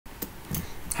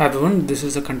Hi everyone, this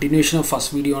is a continuation of first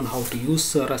video on how to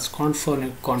use RESTCONF for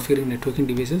configuring networking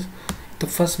devices. The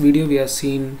first video we have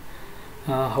seen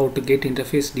how to get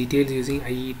interface details using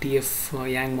IETF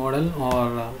YANG model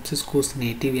or Cisco's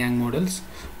native YANG models.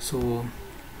 So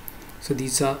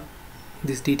these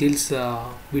details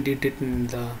we did it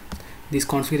in these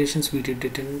configurations we did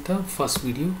it in the first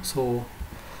video. So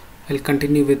I'll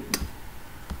continue with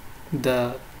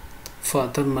the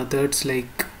further methods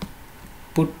like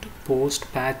put, post,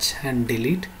 patch and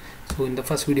delete. So in the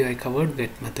first video I covered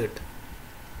get method.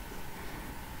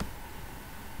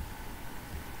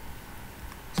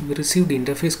 So we received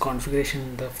interface configuration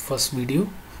in the first video.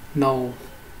 Now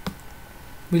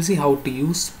we'll see how to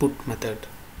use put method.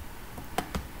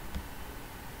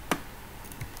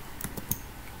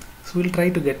 So we'll try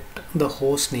to get the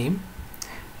host name.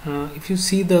 If you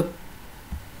see the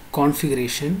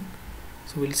configuration,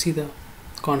 so we'll see the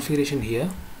configuration here.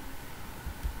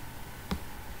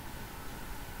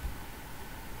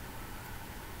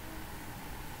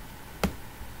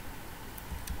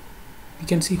 You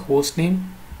can see host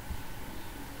name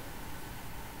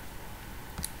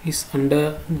is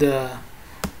under the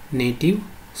native.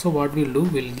 So what we'll do,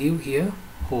 we'll give here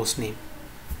host name.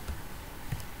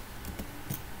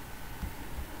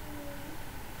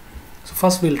 So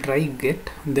first we'll try get,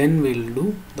 then we'll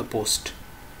do the post.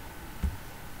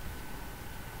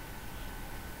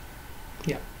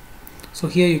 Yeah. So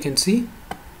here you can see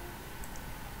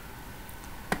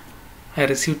I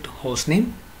received host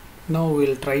name. Now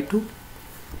we'll try to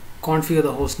configure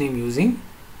the host name using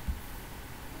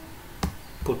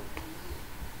put.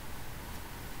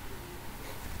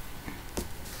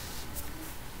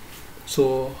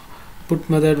 So put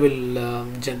method will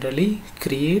generally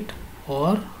create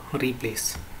or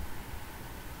replace.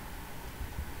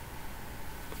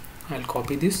 I'll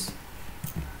copy this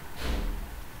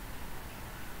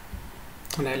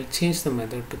and I'll change the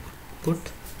method to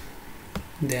put,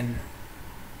 then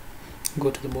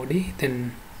go to the body,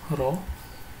 then raw.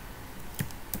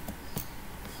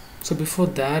 So before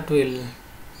that we'll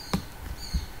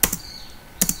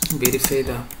verify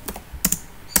the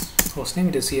hostname.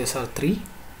 It is CSR3.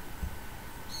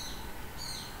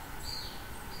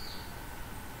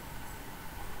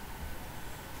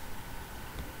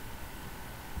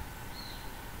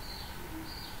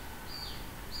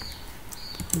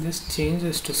 Just change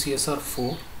this to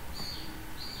CSR4.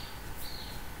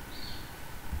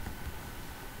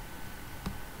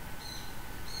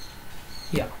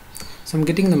 Yeah, so I'm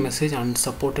getting the message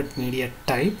unsupported media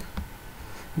type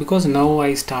because now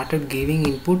I started giving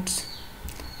inputs,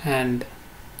 and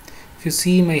if you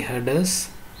see my headers,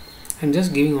 I'm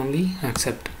just giving only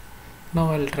accept.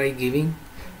 Now I'll try giving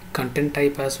content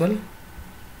type as well.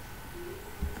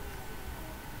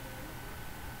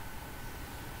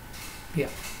 Yeah,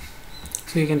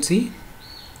 so you can see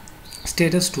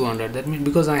status 200. That means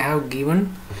because I have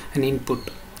given an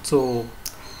input, so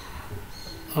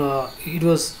it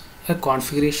was a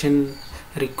configuration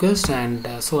request, and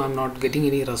so I'm not getting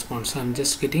any response. I'm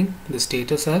just getting the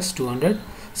status as 200.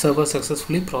 Server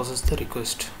successfully processed the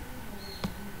request.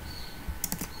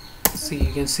 See,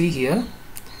 you can see here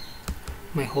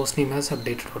my host name has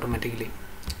updated automatically.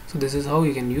 So this is how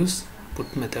you can use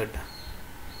put method.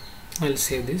 I'll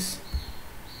save this.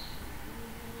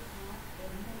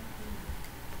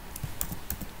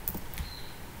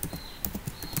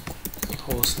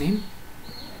 Host name.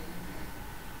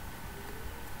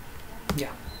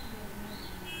 Yeah.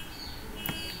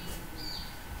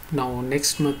 Now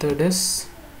next method is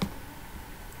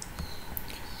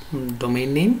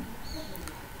domain name.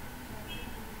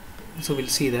 So we'll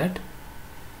see that.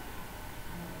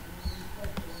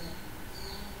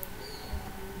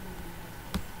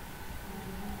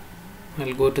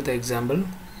 I'll go to the example.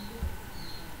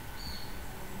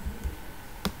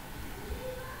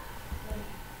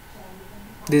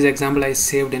 This example I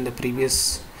saved in the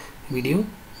previous video.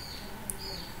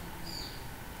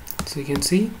 So you can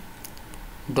see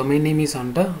domain name is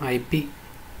under IP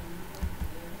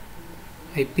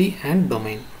and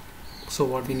domain. So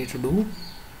what we need to do,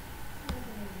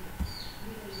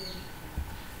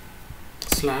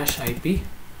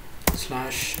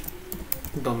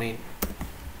 /IP/domain.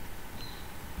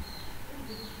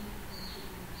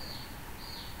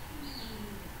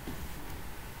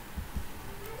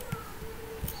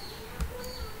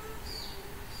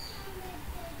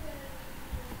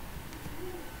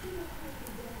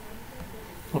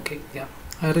 Okay, yeah,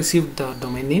 I received the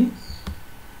domain name.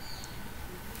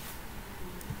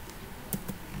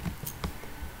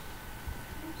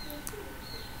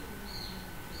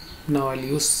 Now I'll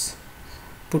use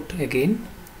put again.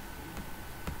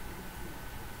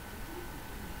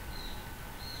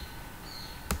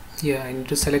 Yeah, I need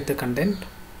to select the content.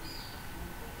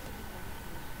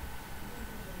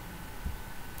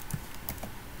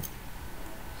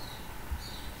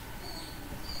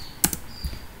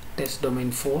 Test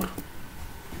domain 4.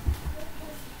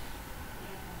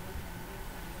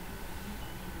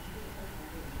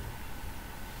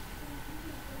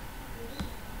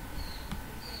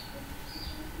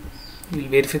 We'll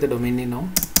verify the domain name now.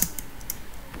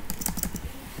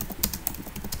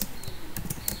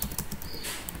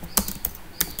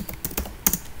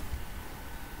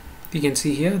 You can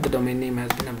see here the domain name has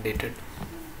been updated.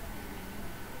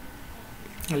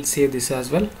 I'll save this as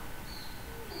well.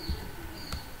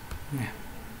 Yeah.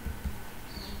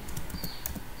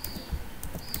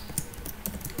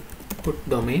 Put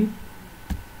domain.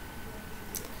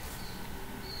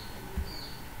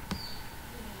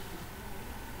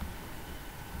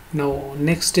 Now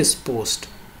next is post.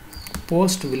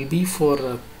 Post will be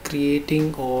for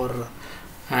creating or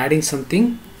adding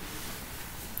something.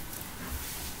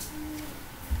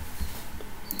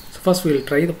 So first we will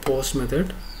try the post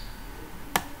method.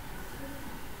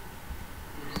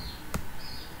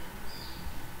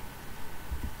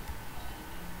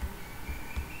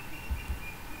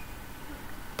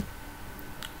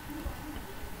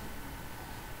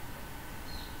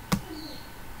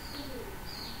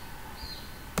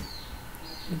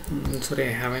 Sorry,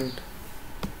 I haven't.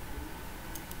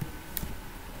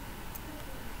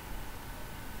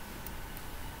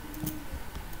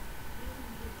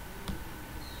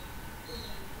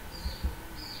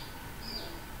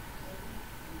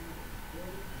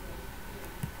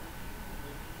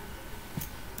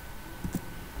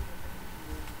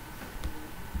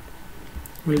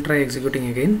 We'll try executing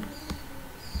again.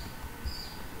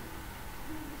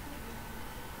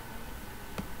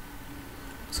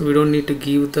 So we don't need to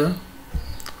give the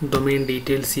domain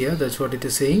details here. That's what it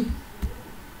is saying.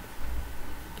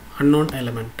 Unknown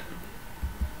element.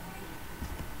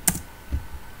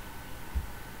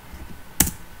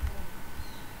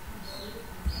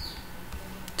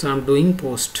 So I'm doing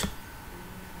post.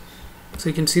 So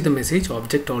you can see the message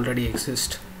object already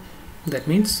exists. That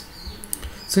means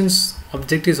since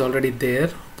object is already there,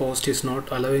 post is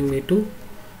not allowing me to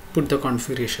put the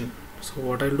configuration. So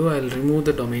what I'll do, I'll remove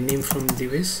the domain name from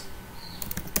device.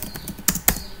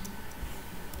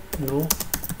 No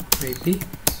IP.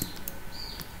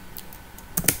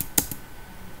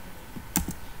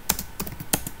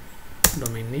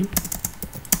 Domain name.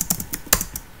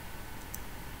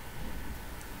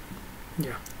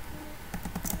 Yeah.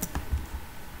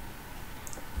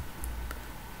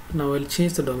 Now I'll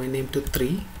change the domain name to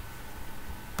 3.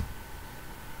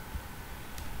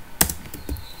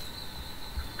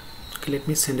 Okay, let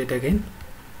me send it again.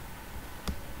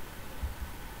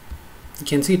 You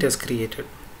can see it has created.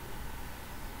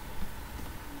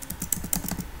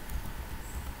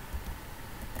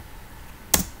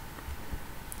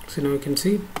 So now you can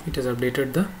see it has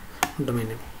updated the domain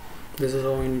name. This is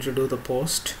how we need to do the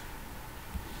post.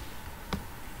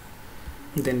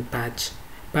 Then patch.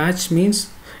 Patch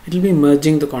means it will be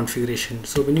merging the configuration.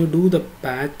 So when you do the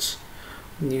patch,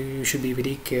 you should be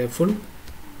very careful.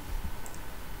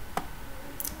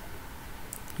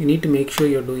 You need to make sure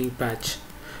you're doing patch.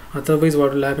 Otherwise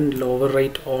what will happen, it will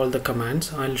overwrite all the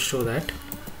commands. I'll show that.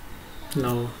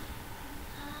 Now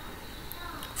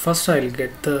first I'll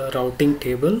get the routing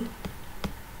table,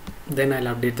 then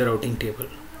I'll update the routing table.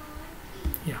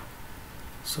 Yeah.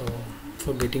 So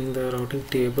for getting the routing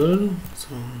table, so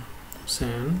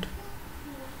send.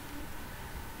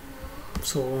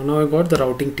 So now I got the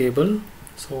routing table.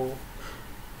 So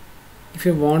if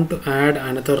you want to add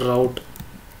another route,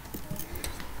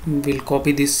 we'll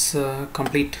copy this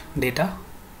complete data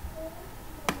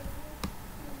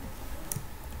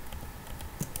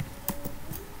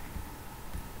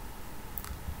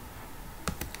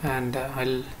and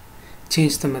I'll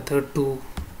change the method to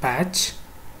patch.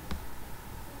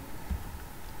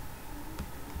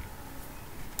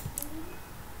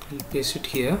 I'll paste it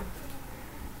here,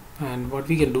 and what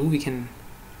we can do, we can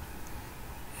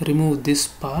remove this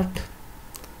part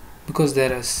because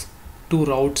there is 2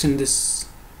 routes in this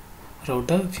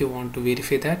router. If you want to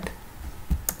verify that,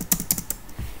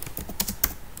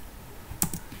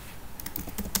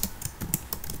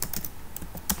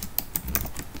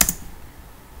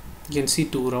 you can see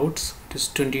 2 routes. It is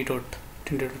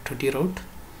 20.20.30 route.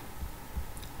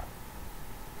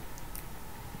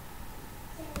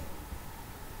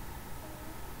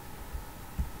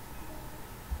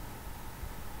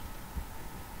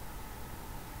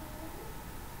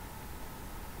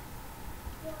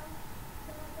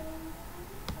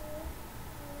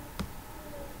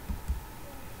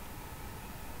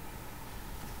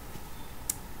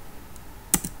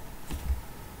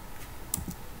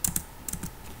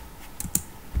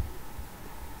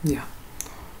 Yeah,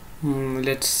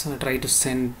 let's try to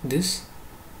send this.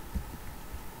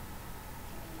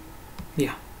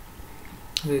 Yeah,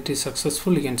 it is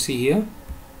successful, you can see here.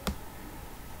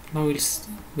 Now we'll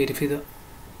verify the,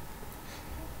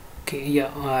 okay,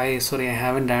 yeah, I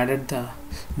haven't added the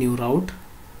new route.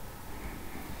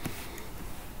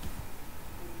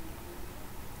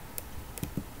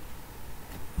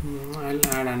 I'll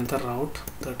add another route,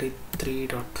 33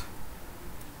 dot,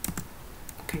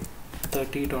 okay,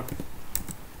 30 dot,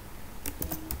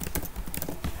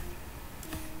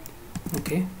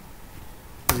 okay,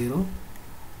 0,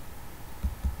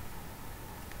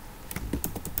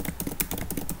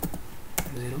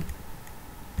 0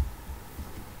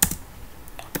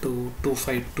 to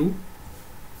 252.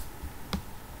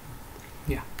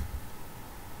 Yeah,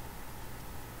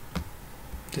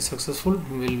 it is successful.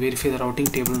 We'll verify the routing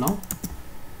table now.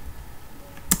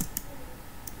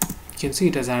 You can see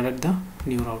it has added the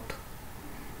new route.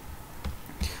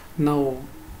 Now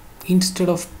instead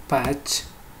of patch,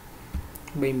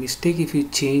 by mistake if you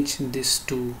change this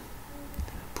to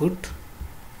put,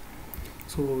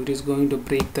 so it is going to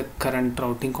break the current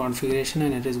routing configuration,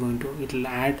 and it will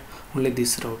add only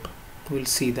this route. We'll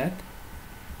see that.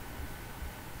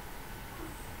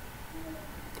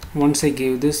 Once I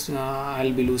gave this,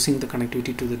 I'll be losing the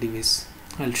connectivity to the device.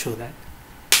 I'll show that.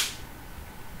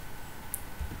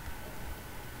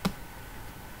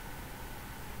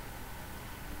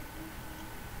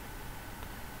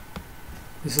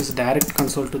 This is direct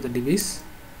console to the device.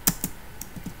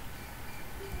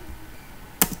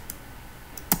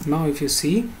 Now if you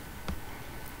see,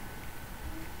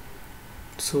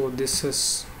 so this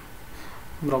is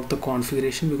broke the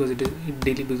configuration because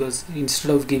because instead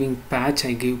of giving patch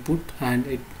I gave put,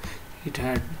 and it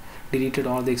had deleted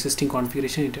all the existing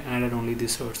configuration. It added only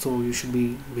this word. So you should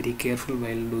be very careful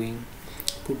while doing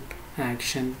put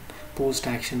action, post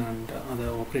action, and other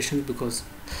operations, because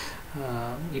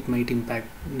it might impact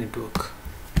network.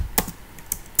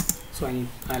 So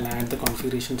I'll add the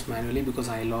configurations manually because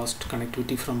I lost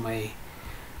connectivity from my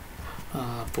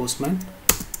postman.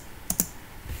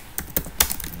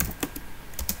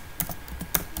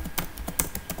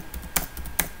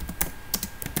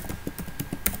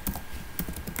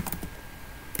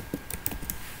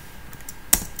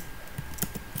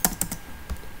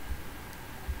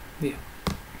 Yeah,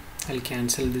 I'll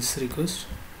cancel this request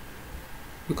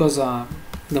because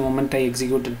the moment I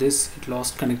executed this, it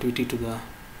lost connectivity to the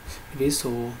device.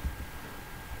 So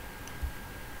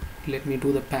let me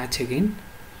do the patch again.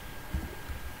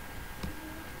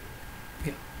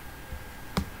 Yeah,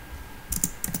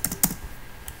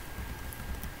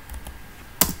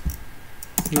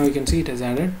 now you can see it has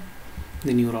added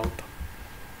the new route.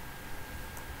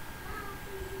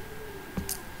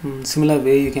 Similar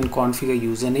way you can configure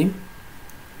username.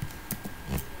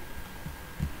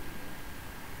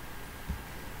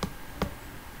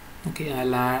 Okay,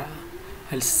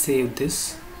 I'll save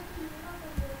this.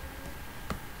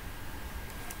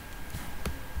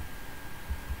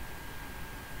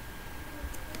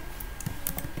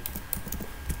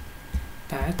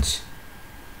 Patch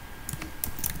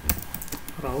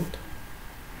route.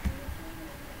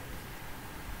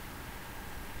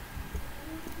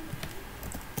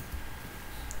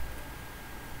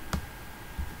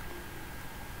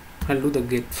 I'll do the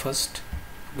get first,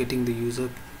 getting the user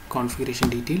configuration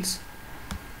details.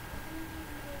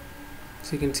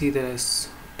 So you can see there's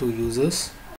 2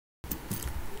 users.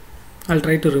 I'll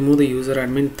try to remove the user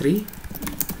admin 3.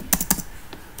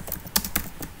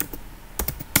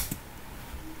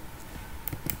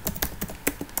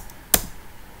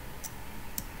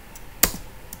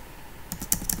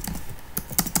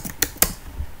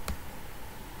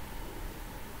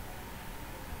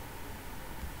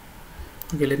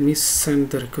 Okay, let me send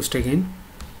the request again.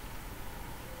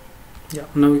 Yeah,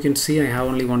 now you can see I have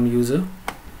only 1 user.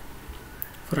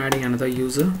 For adding another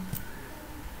user,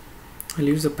 I'll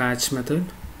use the patch method.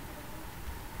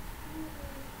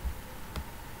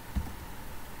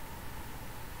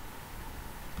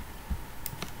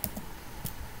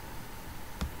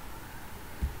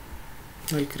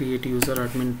 I'll create user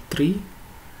admin 3.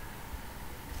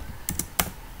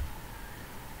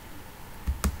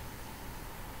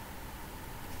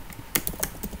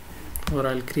 Or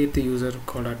I'll create the user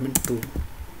called admin 2.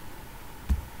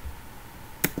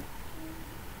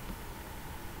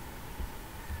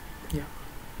 Yeah,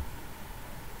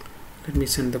 let me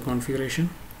send the configuration.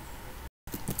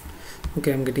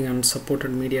 Okay, I'm getting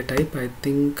unsupported media type. I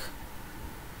think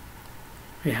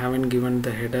I haven't given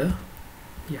the header.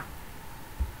 Yeah,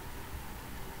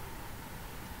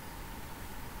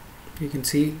 you can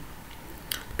see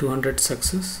 200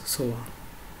 success. So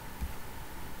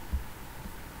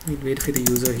We'll verify the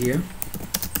user here.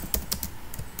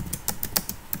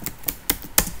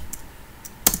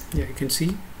 Yeah, you can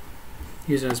see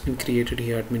user has been created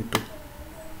here, admin 2.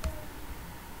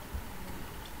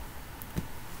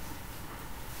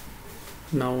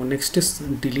 Now next is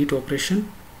delete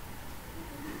operation.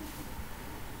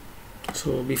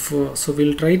 So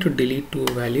we'll try to delete two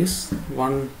values.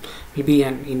 One will be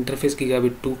an interface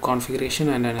gigabit 2 configuration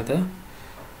and another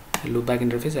a loopback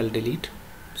interface. I'll delete.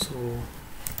 So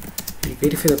we'll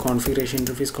verify the configuration,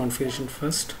 interface configuration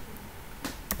first.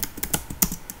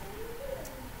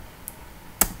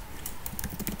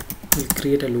 We'll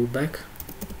create a loopback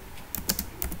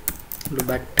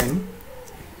 10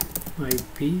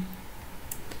 IP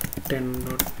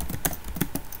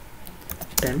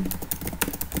 10.10.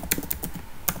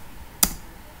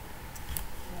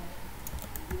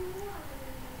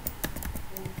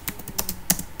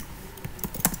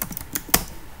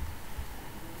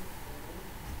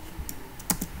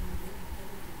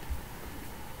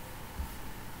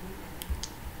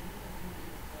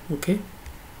 Okay,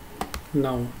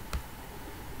 now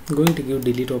I'm going to give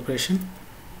delete operation.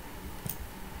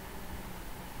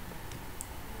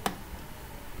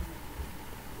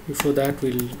 Before that,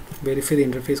 we'll verify the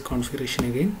interface configuration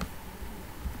again.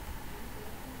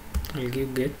 I'll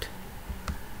give get.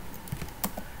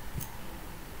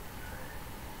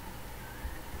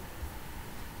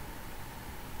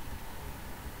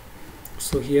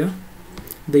 So here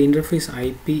the interface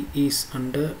IP is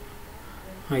under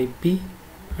IP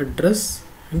address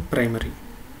and primary.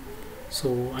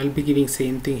 So I'll be giving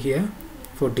same thing here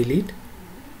for delete.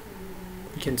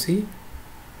 You can see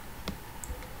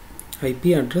IP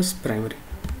address primary.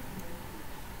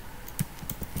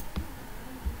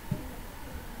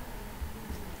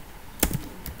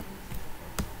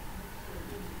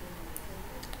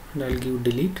 And I'll give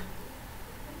delete.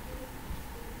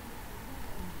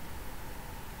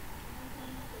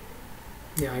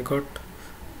 Yeah, I got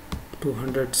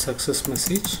 200 success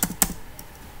message.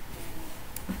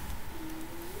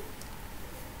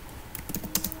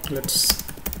 Let's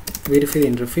verify the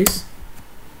interface.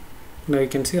 Now you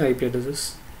can see IP address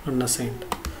is unassigned.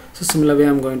 So similar way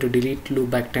I'm going to delete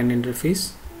loopback 10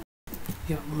 interface.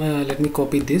 Yeah, let me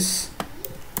copy this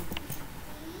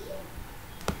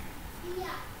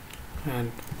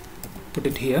and put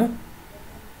it here.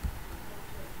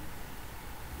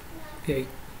 Yeah.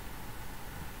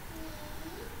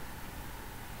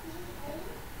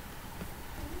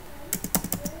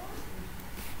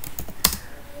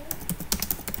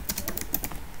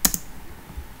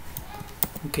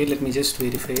 Okay, let me just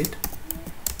verify it.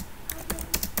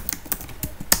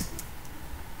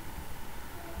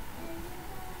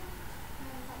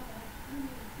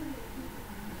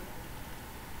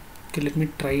 Okay, let me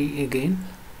try again.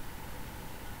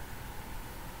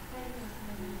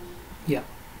 Yeah,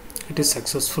 it is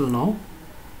successful now.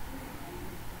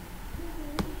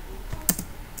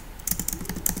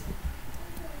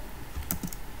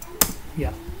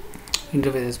 Yeah,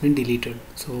 interface has been deleted.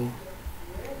 So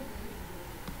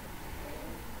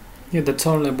yeah, that's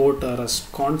all about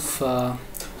RESTCONF,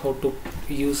 how to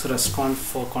use RESTCONF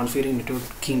for configuring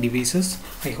networking devices.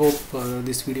 I hope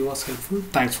this video was helpful.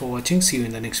 Thanks for watching. See you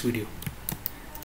in the next video.